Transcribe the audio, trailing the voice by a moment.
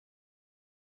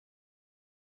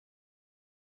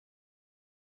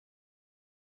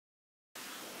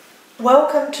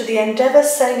Welcome to the Endeavour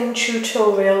Sailing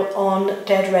tutorial on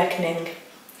dead reckoning.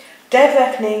 Dead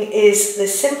reckoning is the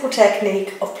simple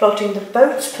technique of plotting the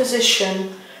boat's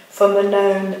position from a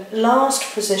known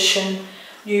last position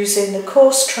using the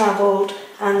course travelled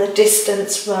and the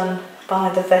distance run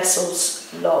by the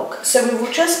vessel's log. So we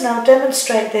will just now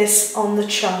demonstrate this on the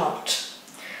chart.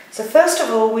 So first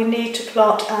of all we need to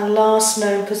plot our last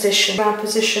known position. Our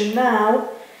position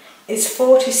now is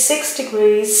 46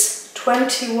 degrees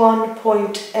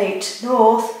 21.8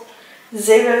 north,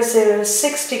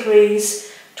 006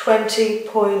 degrees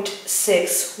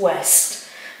 20.6 west.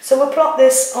 So we'll plot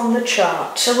this on the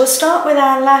chart. So we'll start with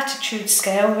our latitude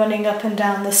scale running up and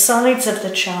down the sides of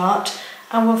the chart,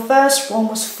 and our first one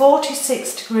was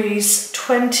 46 degrees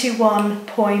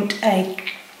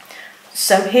 21.8.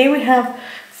 So here we have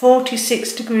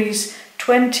 46 degrees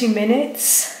 20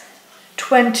 minutes,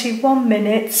 21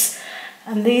 minutes,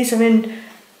 and these are in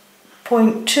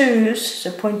 0.2s, so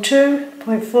 0.2,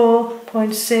 0.4,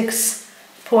 0.6,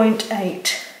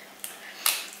 0.8.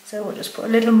 So we'll just put a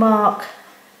little mark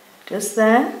just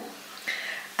there.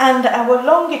 And our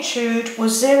longitude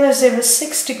was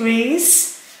 006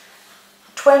 degrees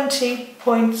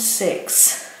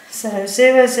 20.6. So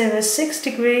 006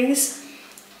 degrees,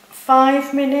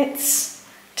 5 minutes,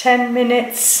 10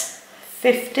 minutes,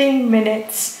 15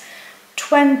 minutes,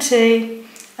 20,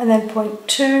 and then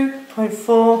 0.2,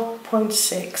 0.4,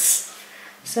 0.6.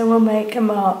 So we'll make a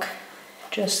mark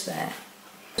just there.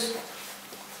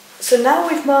 So now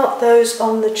we've marked those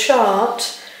on the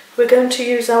chart, we're going to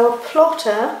use our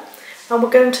plotter and we're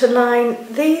going to line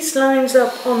these lines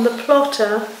up on the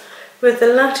plotter with the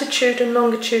latitude and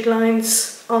longitude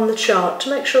lines on the chart to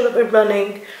make sure that we're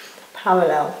running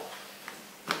parallel.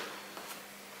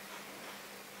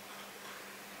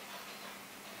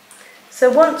 So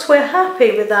once we're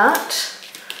happy with that,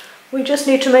 we just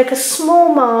need to make a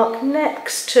small mark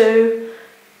next to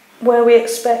where we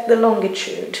expect the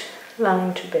longitude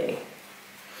line to be.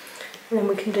 And then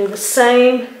we can do the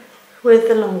same with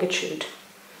the longitude.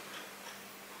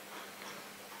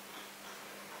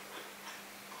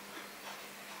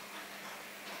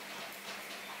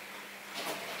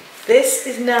 This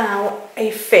is now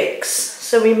a fix.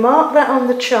 So we mark that on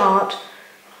the chart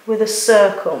with a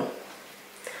circle.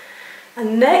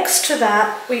 And next to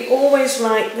that, we always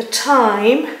write the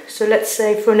time. So let's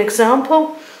say, for an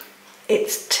example,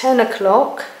 it's 10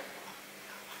 o'clock.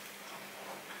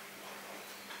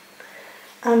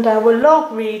 And our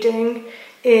log reading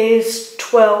is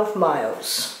 12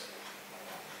 miles.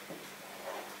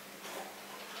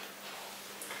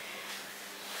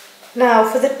 Now,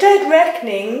 for the dead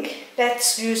reckoning,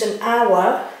 let's use an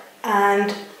hour.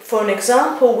 And for an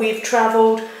example, we've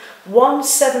travelled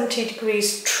 170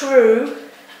 degrees true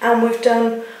and we've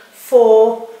done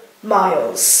 4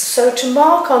 miles. So to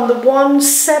mark on the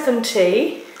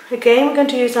 170, again we're going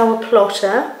to use our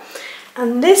plotter,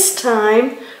 and this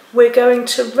time we're going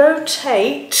to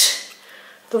rotate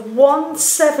the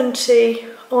 170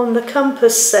 on the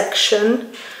compass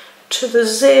section to the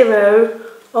 0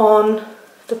 on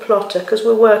the plotter because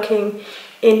we're working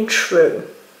in true.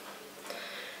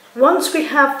 Once we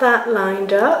have that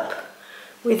lined up,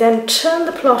 we then turn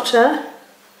the plotter,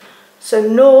 so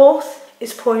north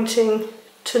is pointing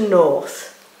to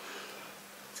north.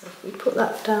 So we put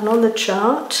that down on the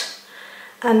chart,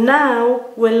 and now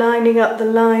we're lining up the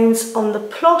lines on the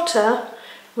plotter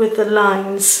with the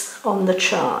lines on the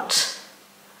chart.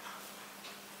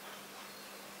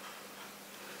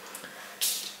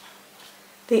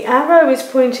 The arrow is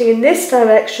pointing in this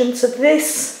direction, so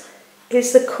this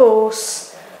is the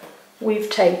course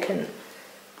we've taken.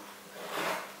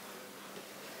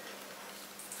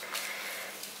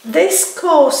 This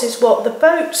course is what the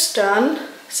boat's done,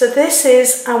 so this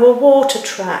is our water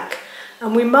track,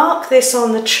 and we mark this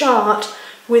on the chart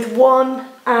with one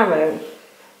arrow.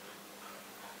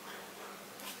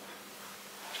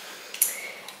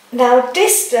 Now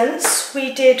distance,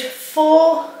 we did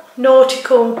 4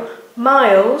 nautical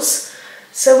miles,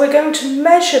 so we're going to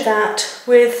measure that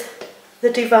with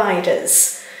the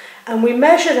dividers, and we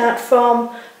measure that from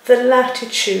the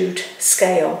latitude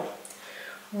scale.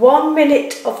 1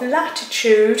 minute of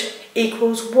latitude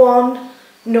equals 1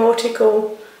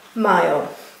 nautical mile.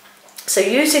 So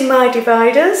using my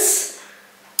dividers,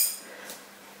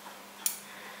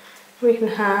 we can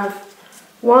have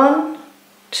 1,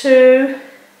 2,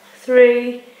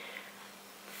 3,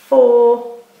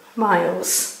 4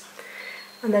 miles.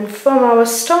 And then from our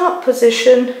start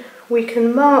position, we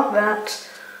can mark that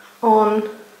on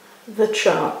the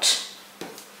chart.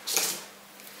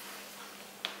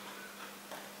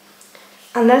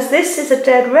 And as this is a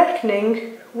dead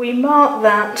reckoning, we mark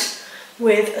that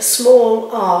with a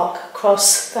small arc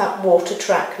across that water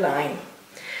track line.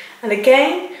 And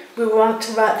again, we want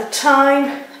to write the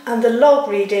time and the log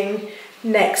reading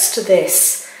next to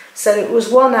this. So it was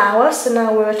 1 hour, so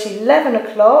now we're at 11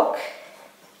 o'clock.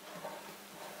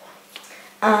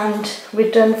 And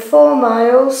we've done 4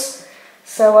 miles,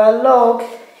 so our log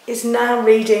is now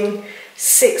reading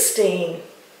 16.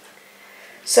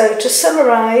 So to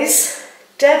summarise,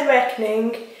 dead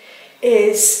reckoning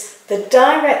is the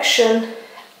direction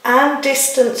and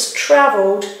distance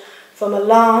travelled from a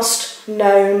last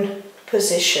known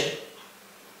position.